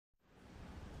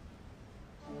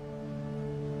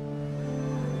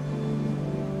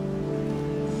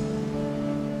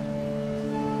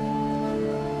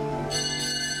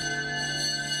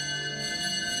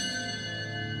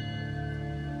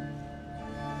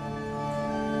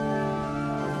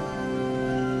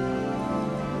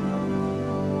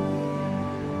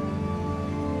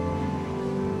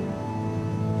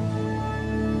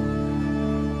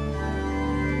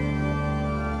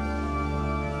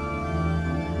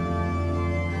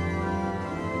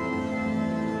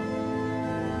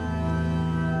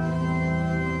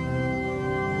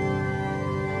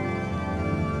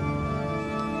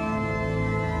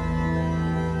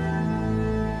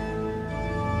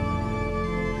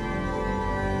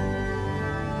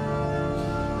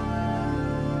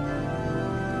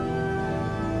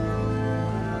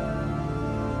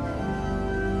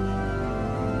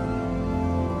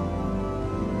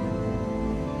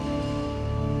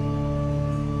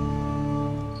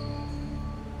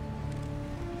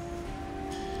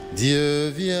Dieu,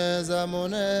 viens à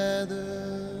mon aide.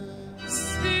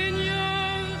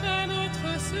 Seigneur, à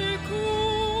notre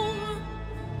secours,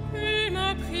 et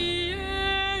ma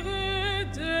prière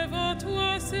devant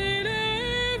toi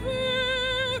s'élève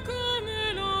comme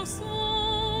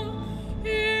l'encens,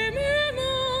 et mes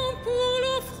mains pour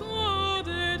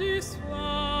l'offrande du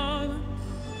soir.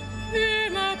 Et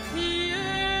ma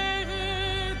prière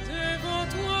devant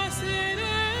toi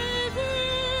s'élève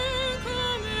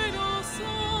comme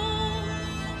l'encens,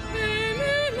 et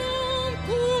mes mains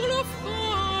pour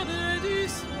l'offrande du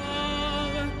soir.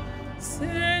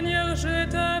 Seigneur, je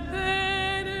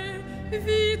t'appelle,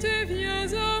 vite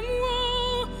viens à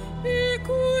moi,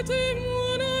 écoute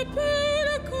mon appel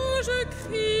quand je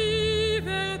crie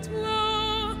vers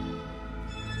toi.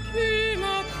 Que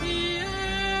ma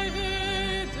prière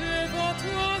devant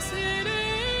toi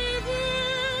s'élève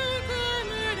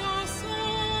comme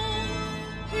l'encens,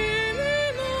 et mes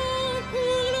mains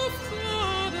pour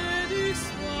l'offrande du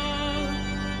soir.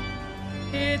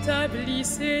 Établis,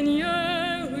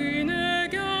 Seigneur, une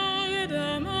garde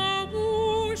à ma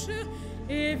bouche,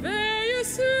 et veille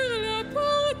sur la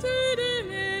porte de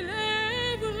mes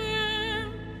lèvres.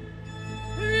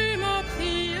 Et ma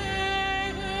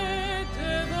prière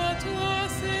devant toi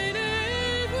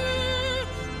s'élève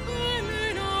comme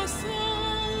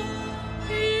l'encens,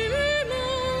 et mes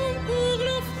mains pour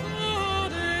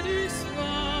l'offrande du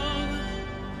soir.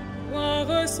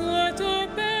 Gloire soit au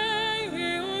Père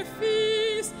et au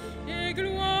Fils, et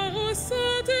gloire au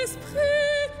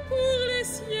Saint-Esprit pour les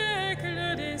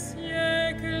siècles des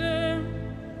siècles.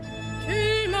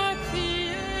 Que ma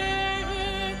prière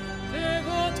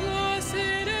devant toi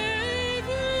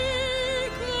s'élève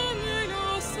comme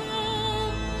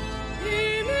l'encens,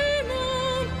 et mes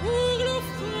mains pour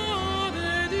l'offrande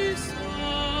du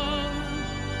soir.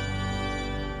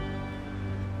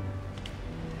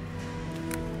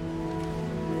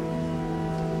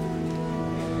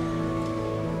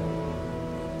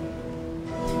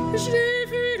 J'ai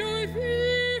vu l'eau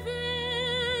vive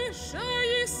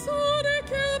jaillissant du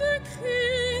cœur de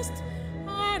Christ.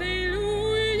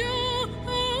 Alléluia,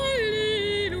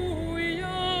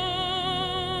 Alléluia.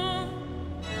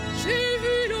 J'ai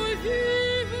vu l'eau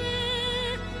vive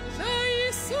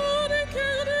jaillissant du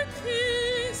cœur de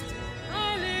Christ.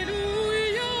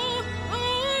 Alléluia,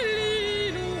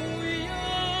 Alléluia.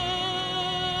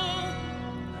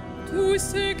 Tous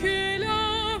ceux que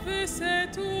lave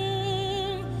cette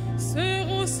eau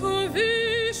seront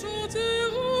sauvés,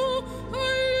 chanteront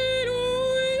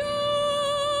Alléluia.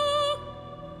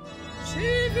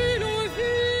 J'ai vu l'eau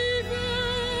vive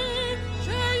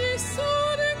jaillissant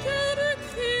du cœur de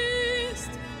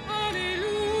Christ.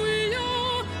 Alléluia,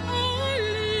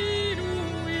 Alléluia.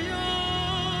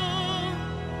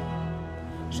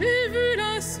 J'ai vu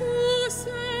la source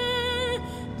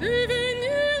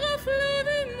devenir un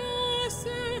fleuve immense.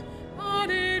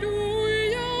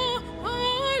 Alléluia,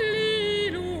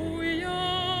 Alléluia.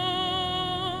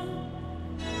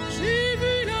 J'ai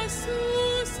vu la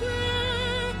source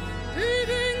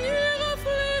devenir un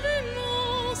fleuve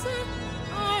immense.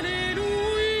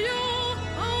 Alléluia,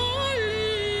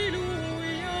 Alléluia.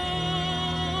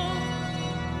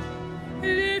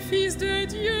 Les fils de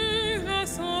Dieu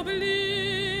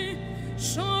rassemblés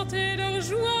chantaient leur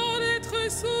joie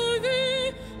d'être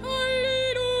sauvés.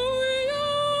 Alléluia.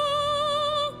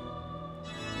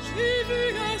 J'ai vu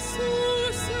la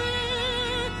source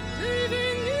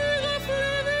devenir un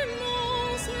fleuve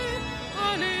immense.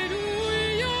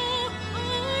 Alléluia,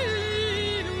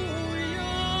 Alléluia.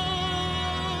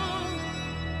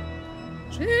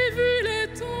 J'ai vu le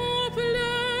temple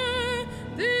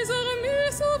désormais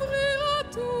s'ouvrir à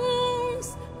tous.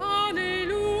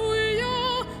 Alléluia,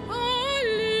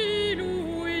 Alléluia.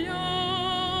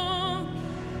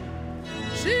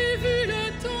 J'ai vu le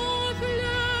temple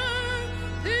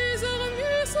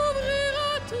désormais s'ouvrir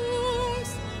à tous.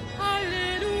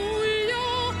 Alléluia,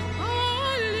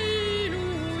 Alléluia.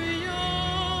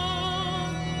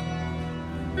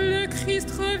 Le Christ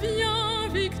revient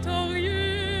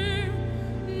victorieux,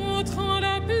 montrant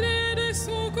la plaie de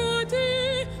son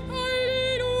côté.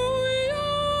 Alléluia.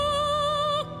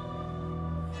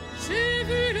 J'ai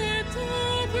vu le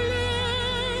temple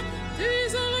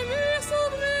désormais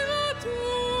s'ouvrir à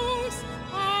tous.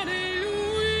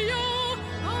 Alléluia,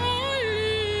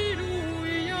 Alléluia.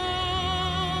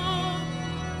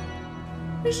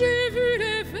 J'ai vu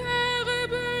les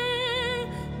Vêpres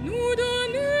nous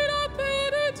donner la paix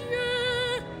de Dieu.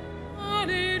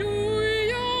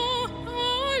 Alléluia,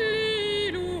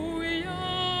 Alléluia.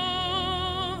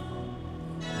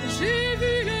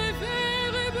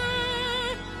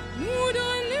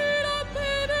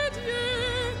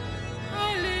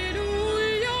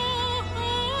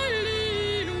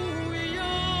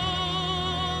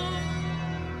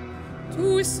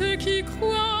 Tous ceux qui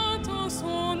croient en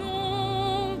son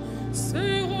nom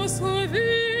seront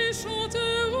sauvés,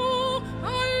 chanteront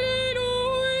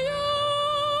Alléluia.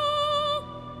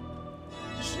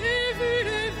 J'ai vu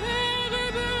le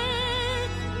Verbe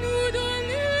nous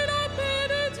donner la paix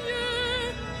de Dieu.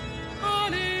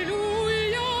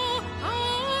 Alléluia,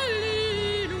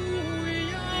 Alléluia.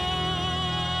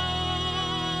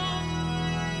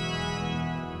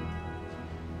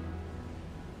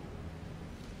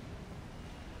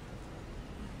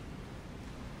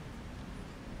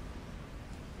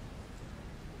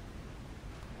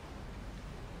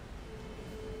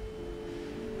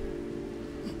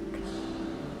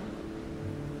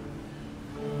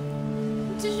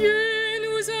 Dieu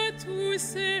nous a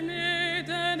tous aimés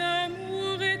d'un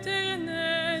amour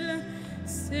éternel.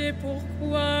 C'est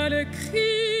pourquoi le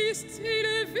Christ,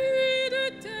 élevé de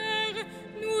terre,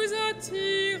 nous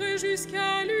attire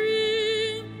jusqu'à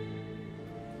lui.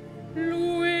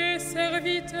 Louez,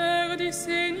 serviteurs du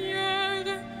Seigneur,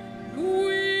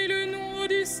 louez le nom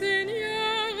du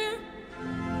Seigneur.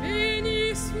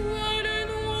 Béni soit le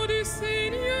nom du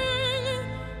Seigneur,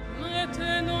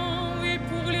 maintenant et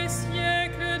pour les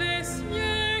siècles des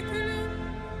siècles.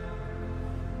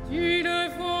 Du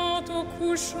levant au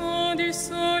couchant du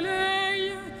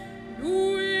soleil,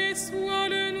 loué soit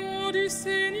le nom du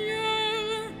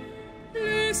Seigneur.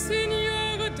 Le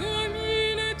Seigneur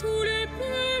domine tous les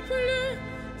peuples,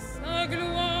 sa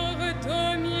gloire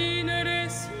domine les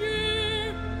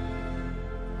cieux.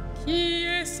 Qui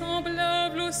est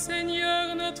semblable au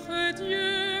Seigneur notre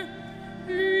Dieu?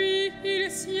 Lui,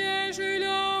 il siège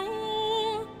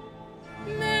là-haut,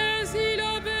 mais il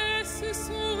abaisse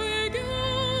son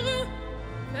regard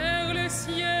vers le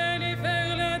ciel et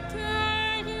vers la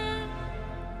terre.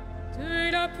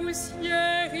 De la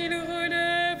poussière, il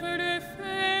relève le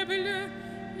faible,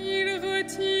 il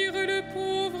retire le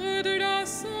pauvre de la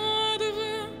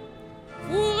cendre,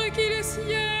 pour qu'il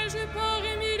siège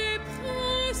parmi les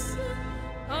princes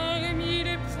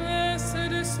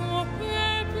de son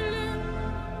peuple.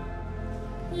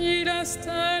 Il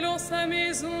installe en sa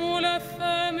maison la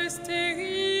femme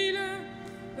stérile,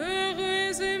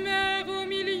 heureuse mère au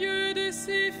milieu de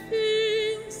ses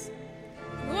fils.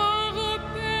 Gloire au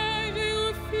Père et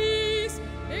au Fils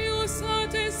et au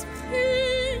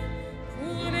Saint-Esprit,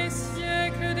 pour les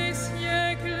siècles des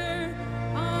siècles.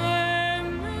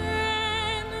 Amen.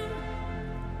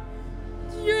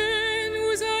 Dieu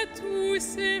nous a tous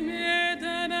aimés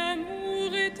d'un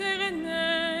amour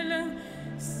éternel.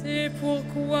 C'est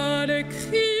pourquoi le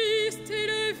Christ,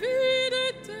 élevé de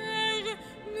terre,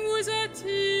 nous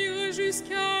attire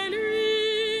jusqu'à lui.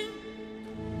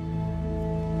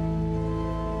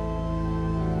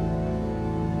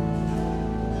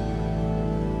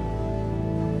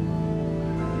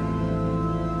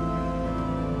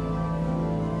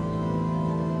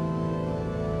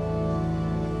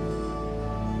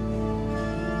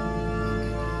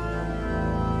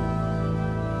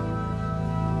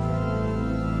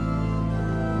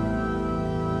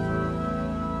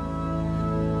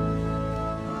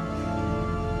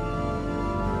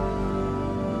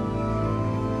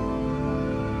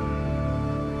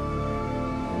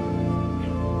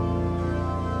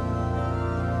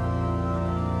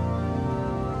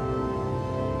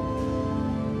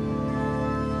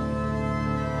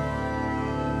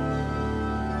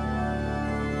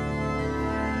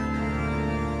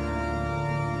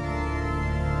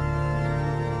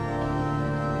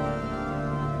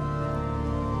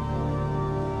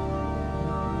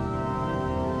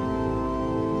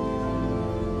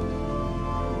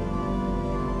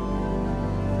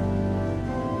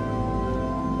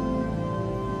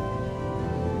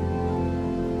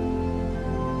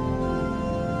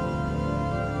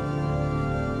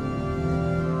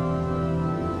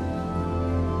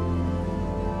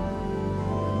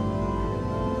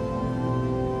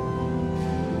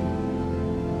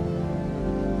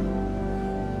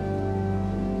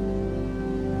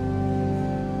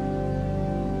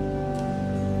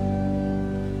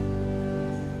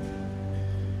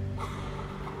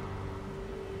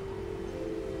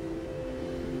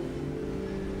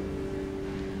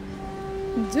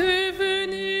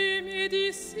 Devenez mes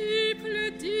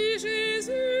disciples, dit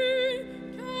Jésus,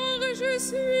 car je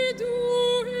suis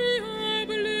doux et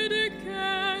humble de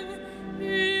cœur,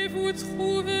 et vous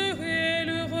trouverez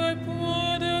le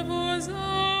repos de vos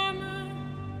âmes.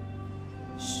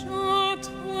 Chante,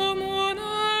 ô mon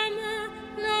âme,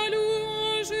 la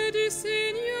louange du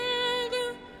Seigneur.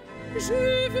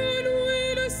 Je veux louer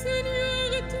le Seigneur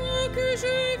tant que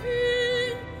je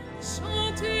vis,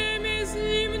 chanter mes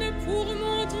hymnes pour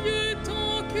mon Dieu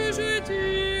tant que je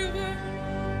dure.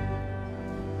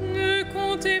 Ne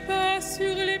comptez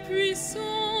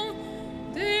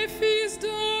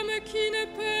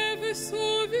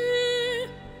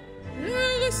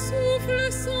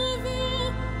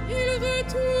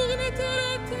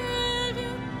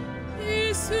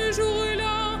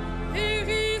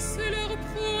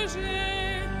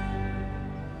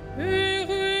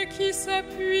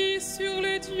s'appuie sur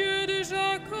le Dieu de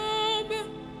Jacob,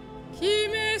 qui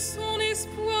met son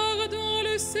espoir dans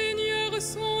le Seigneur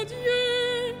son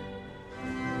Dieu,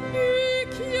 lui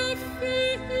qui a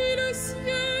fait le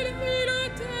ciel et la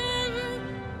terre,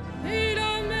 et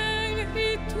la mer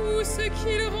et tout ce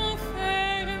qu'il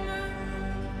renferme.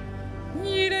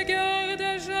 Il garde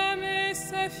à jamais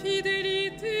sa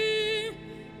fidélité,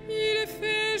 il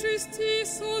fait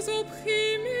justice aux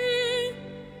opprimés,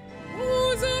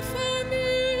 aux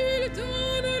affamés il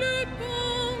donne le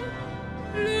pain,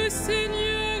 le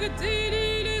Seigneur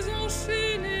délie les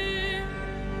enchaînés.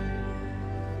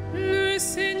 Le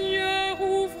Seigneur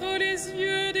ouvre les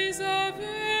yeux des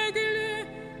aveugles,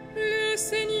 le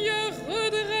Seigneur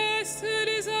redresse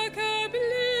les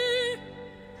accablés,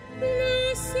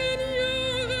 le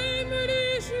Seigneur aime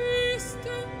les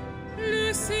justes,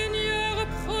 le Seigneur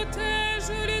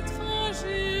protège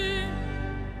l'étranger.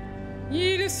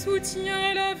 Il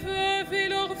soutient la veuve et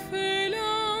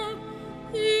l'orphelin,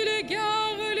 il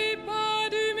égare les pas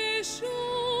du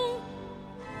méchant.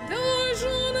 D'âge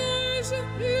en âge,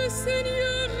 le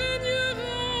Seigneur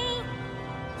régnera,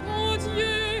 ton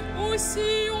Dieu au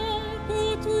Sion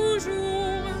pour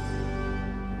toujours.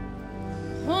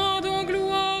 Rendons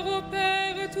gloire au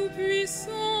Père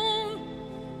Tout-Puissant,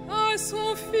 à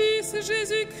son Fils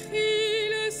Jésus-Christ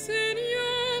le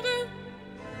Seigneur,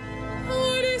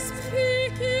 à l'Esprit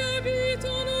qui habite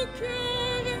en nos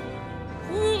cœurs,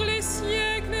 pour les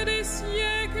siècles des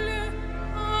siècles.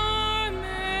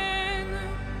 Amen.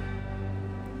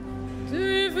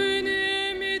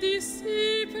 Devenez mes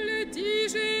disciples, dit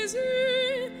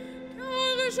Jésus,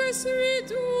 car je suis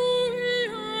doux et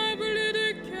humble de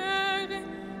cœur,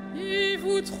 et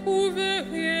vous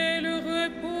trouverez le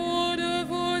repos de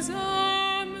vos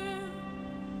âmes.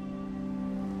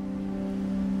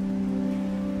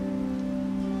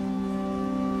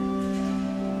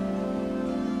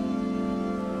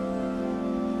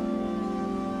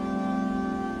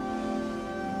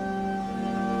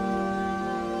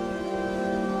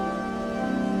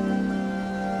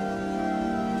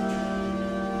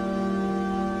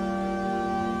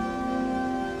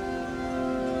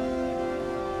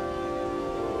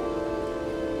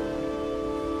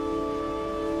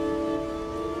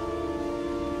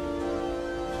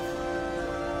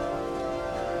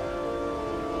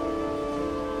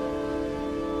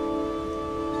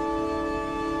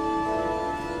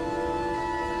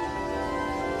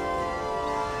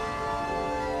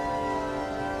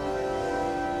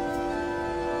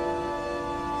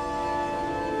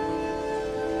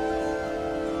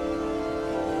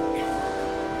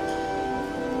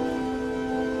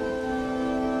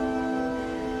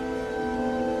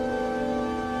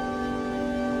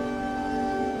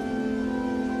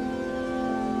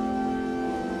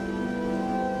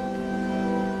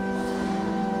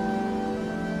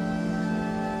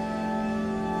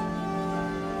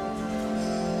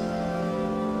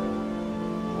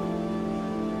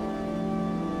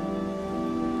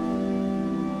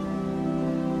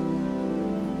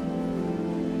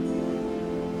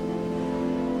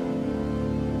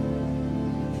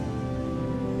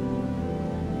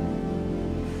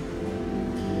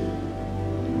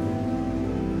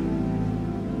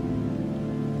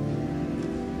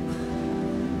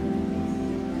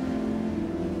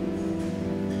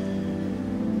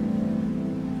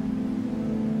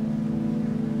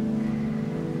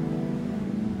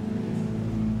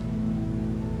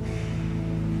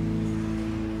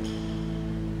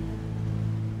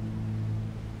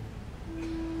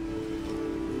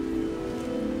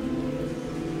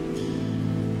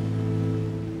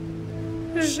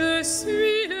 Je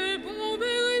suis le bon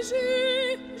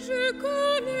berger, je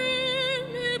connais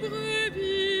mes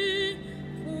brebis,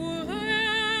 pour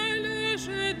elles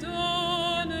je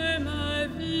donne ma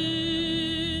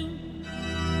vie.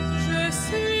 Je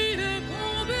suis le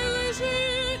bon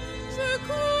berger, je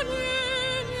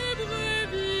connais mes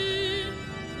brebis,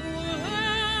 pour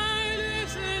elles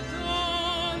je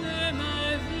donne ma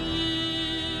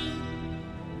vie.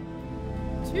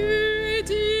 Tu es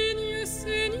digne,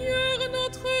 Seigneur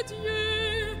notre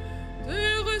Dieu, de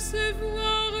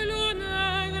recevoir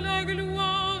l'honneur, la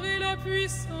gloire et la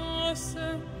puissance.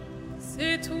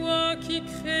 C'est toi qui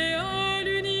créas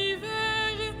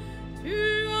l'univers, tu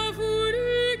as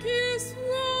voulu qu'il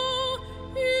soit,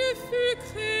 il fut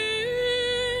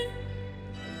créé.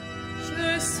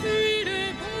 Je suis le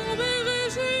bon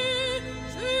berger,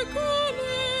 je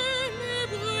connais mes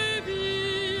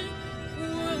brebis,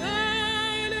 pour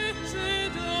elles je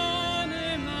donne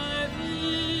ma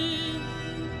vie.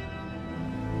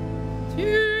 Tu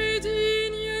es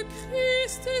digne,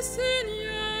 Christ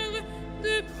Seigneur,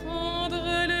 de prendre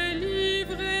le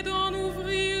livre et d'en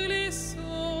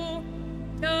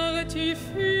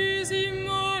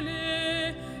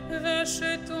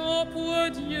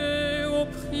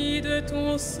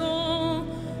ton sang,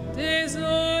 des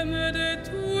hommes de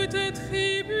toutes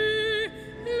tribus,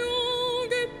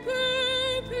 langues,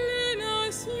 peuples,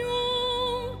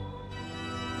 nations.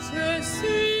 Je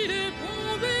suis le bon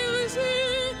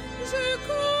berger, je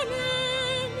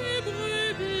connais mes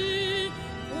brebis,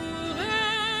 pour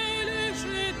elles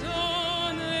je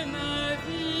donne ma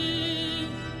vie.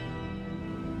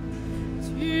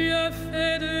 Tu as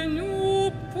fait de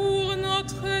nous, pour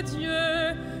notre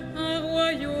Dieu, un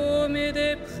royaume et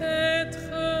des prêtres,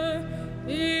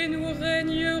 et nous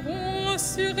régnerons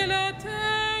sur la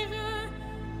terre.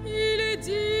 Il est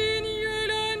digne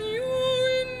l'agneau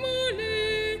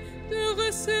immolé de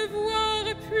recevoir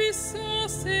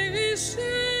puissance et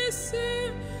richesse,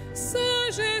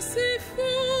 sagesse et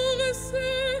force,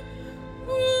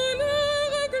 honneur,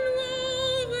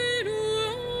 gloire et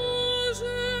louange.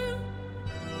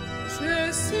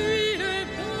 Je suis le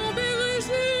bon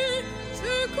berger,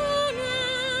 je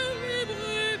connais mes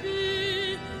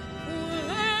brebis, pour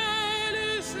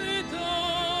elles je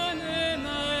donne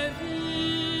ma vie.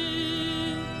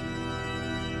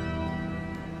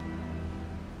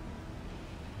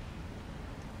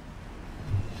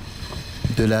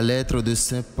 De la lettre de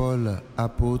Saint Paul,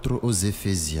 apôtre aux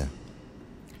Éphésiens.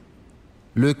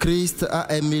 Le Christ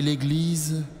a aimé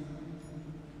l'Église,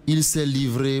 il s'est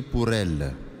livré pour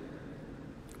elle.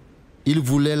 Il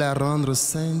voulait la rendre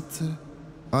sainte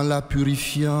en la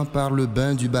purifiant par le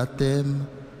bain du baptême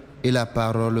et la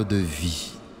parole de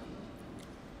vie.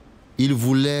 Il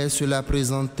voulait se la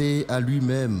présenter à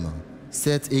lui-même,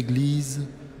 cette Église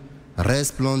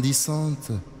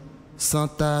resplendissante, sans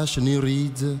tache ni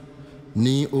ride,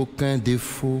 ni aucun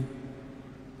défaut.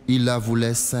 Il la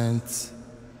voulait sainte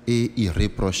et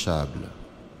irréprochable.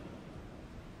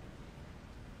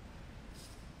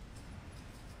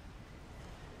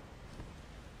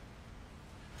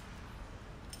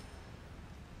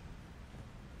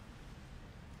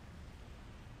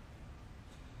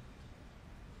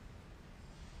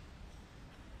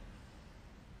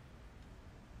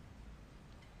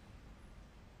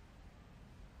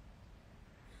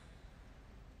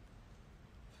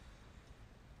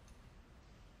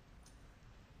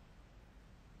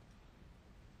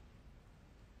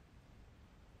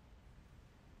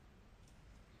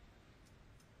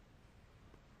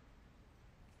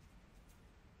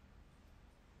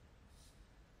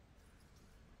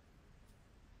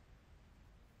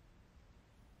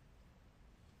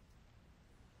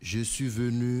 Je suis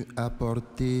venu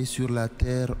apporter sur la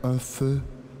terre un feu,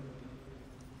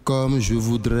 comme je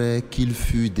voudrais qu'il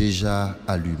fût déjà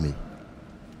allumé.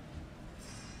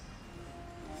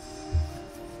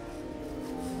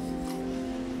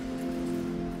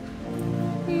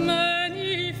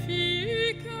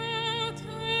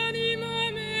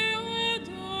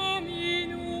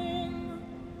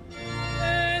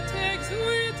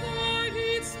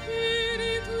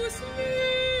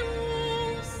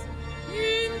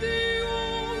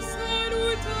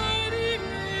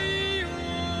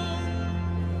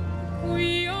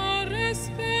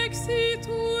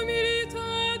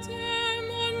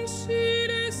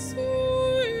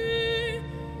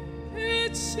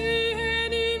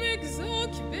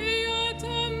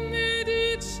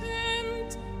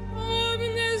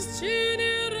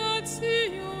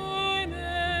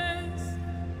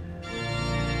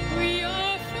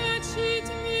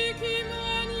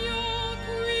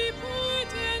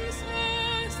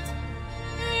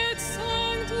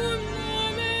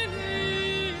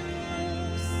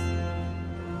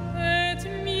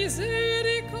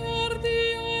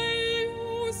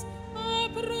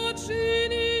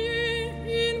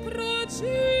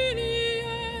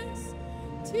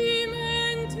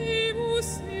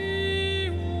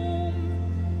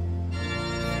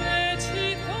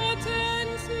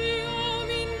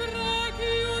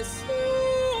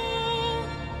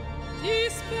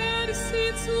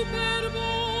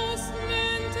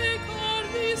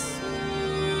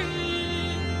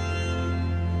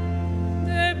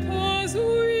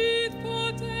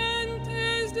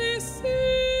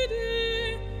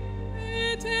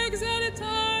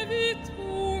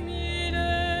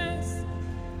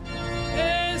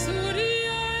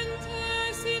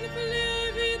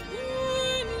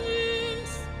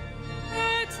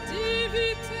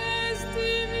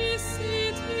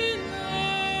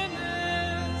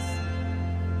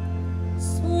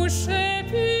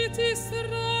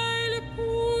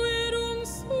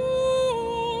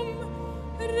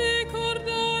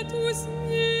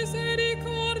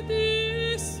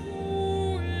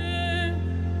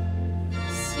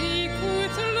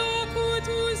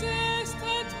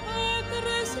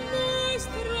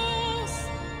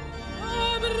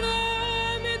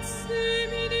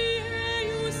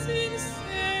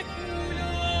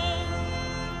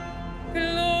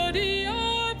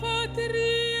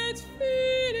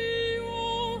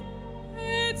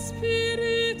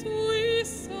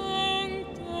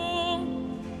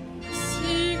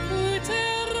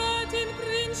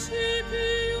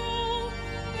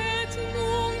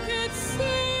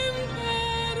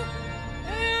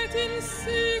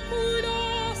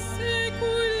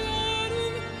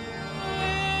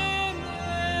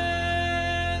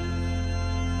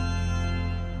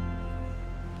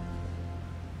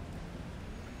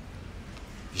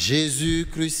 Jésus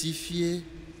crucifié,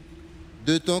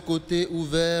 de ton côté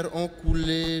ouvert ont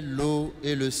coulé l'eau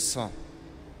et le sang.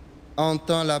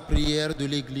 Entends la prière de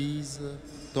l'Église,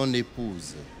 ton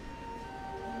épouse.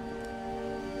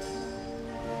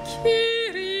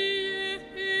 Kyrie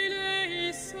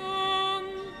eleison,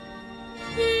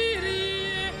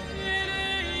 Kyrie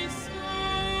eleison.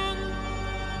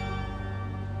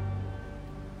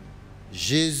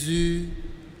 Jésus,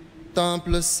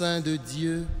 temple saint de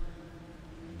Dieu,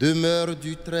 demeure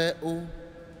du Très-Haut,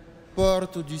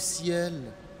 porte du ciel,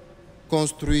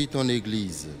 construis ton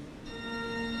Église.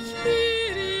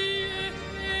 Kyrie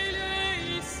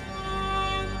eleison.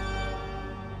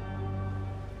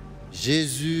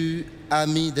 Jésus,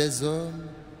 ami des hommes,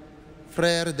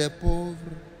 frère des pauvres,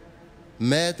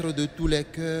 maître de tous les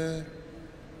cœurs,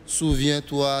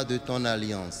 souviens-toi de ton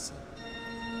alliance.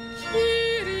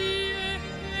 Kyrie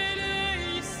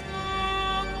eleison.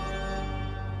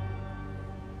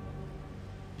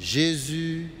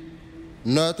 Jésus,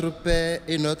 notre paix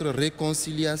et notre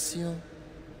réconciliation,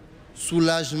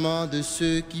 soulagement de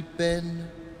ceux qui peinent,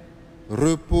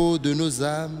 repos de nos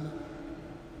âmes,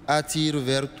 attire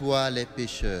vers toi les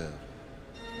pécheurs.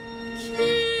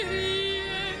 Kyrie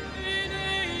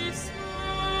eleison.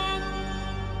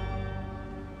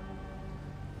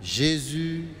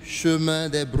 Jésus, chemin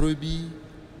des brebis,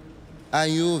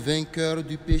 agneau vainqueur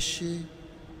du péché,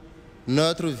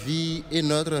 notre vie et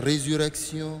notre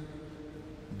résurrection,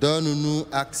 donne-nous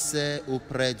accès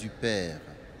auprès du Père.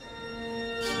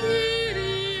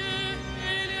 Kyrie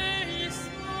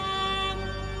eleison.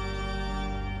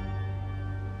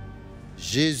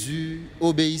 Jésus,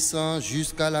 obéissant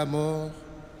jusqu'à la mort,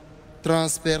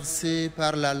 transpercé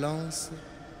par la lance,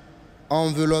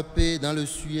 enveloppé dans le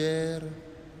suaire,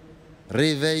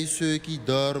 réveille ceux qui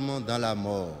dorment dans la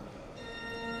mort.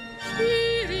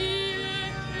 Kyrie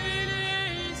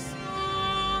eleison.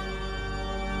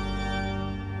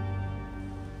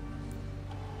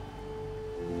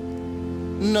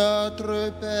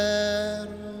 Notre Père,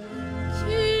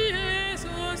 Qui es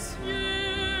aux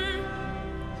cieux,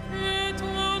 que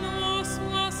ton nom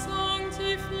soit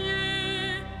sanctifié,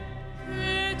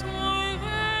 que ton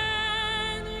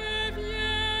règne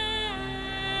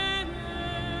vienne,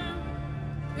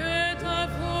 que ta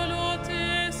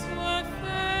volonté soit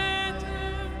faite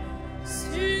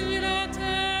sur la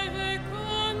terre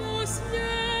comme au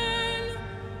ciel.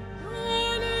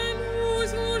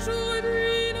 Donne-nous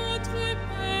aujourd'hui notre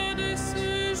pain de ce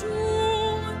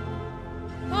jour.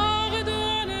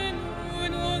 Pardonne-nous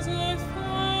nos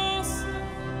offenses,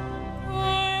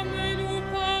 comme nous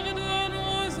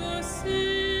pardonnons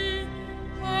aussi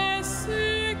à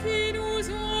ceux qui nous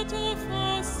ont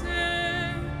offensés.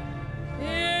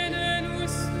 Et ne nous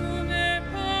soumets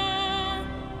pas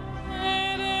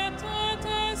à la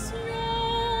tentation,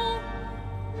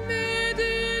 mais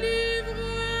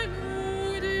délivre-nous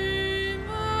du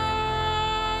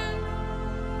mal.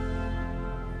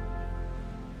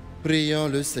 prions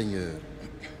le Seigneur.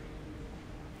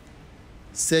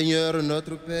 Seigneur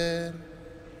notre Père,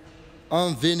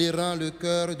 en vénérant le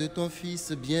cœur de ton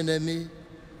Fils bien-aimé,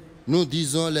 nous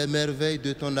disons les merveilles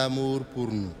de ton amour pour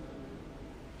nous.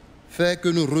 Fais que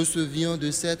nous recevions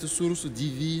de cette source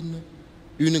divine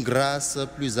une grâce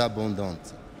plus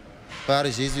abondante. Par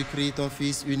Jésus-Christ, ton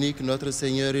Fils unique, notre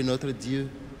Seigneur et notre Dieu,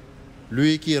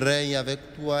 lui qui règne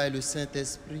avec toi et le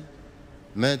Saint-Esprit,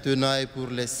 maintenant et pour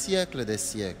les siècles des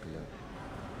siècles.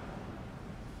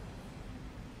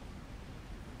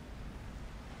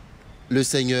 Le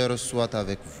Seigneur soit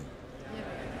avec vous.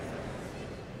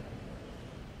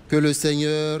 Que le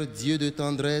Seigneur, Dieu de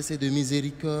tendresse et de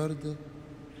miséricorde,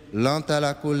 lent à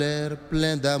la colère,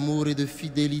 plein d'amour et de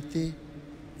fidélité,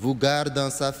 vous garde dans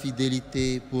sa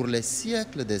fidélité pour les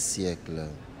siècles des siècles.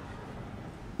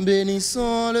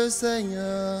 Bénissons le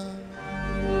Seigneur.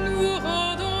 Nous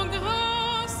rendons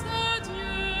grâce à Dieu.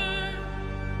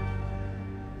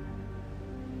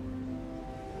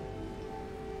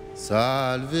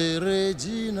 Salve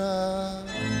Regina.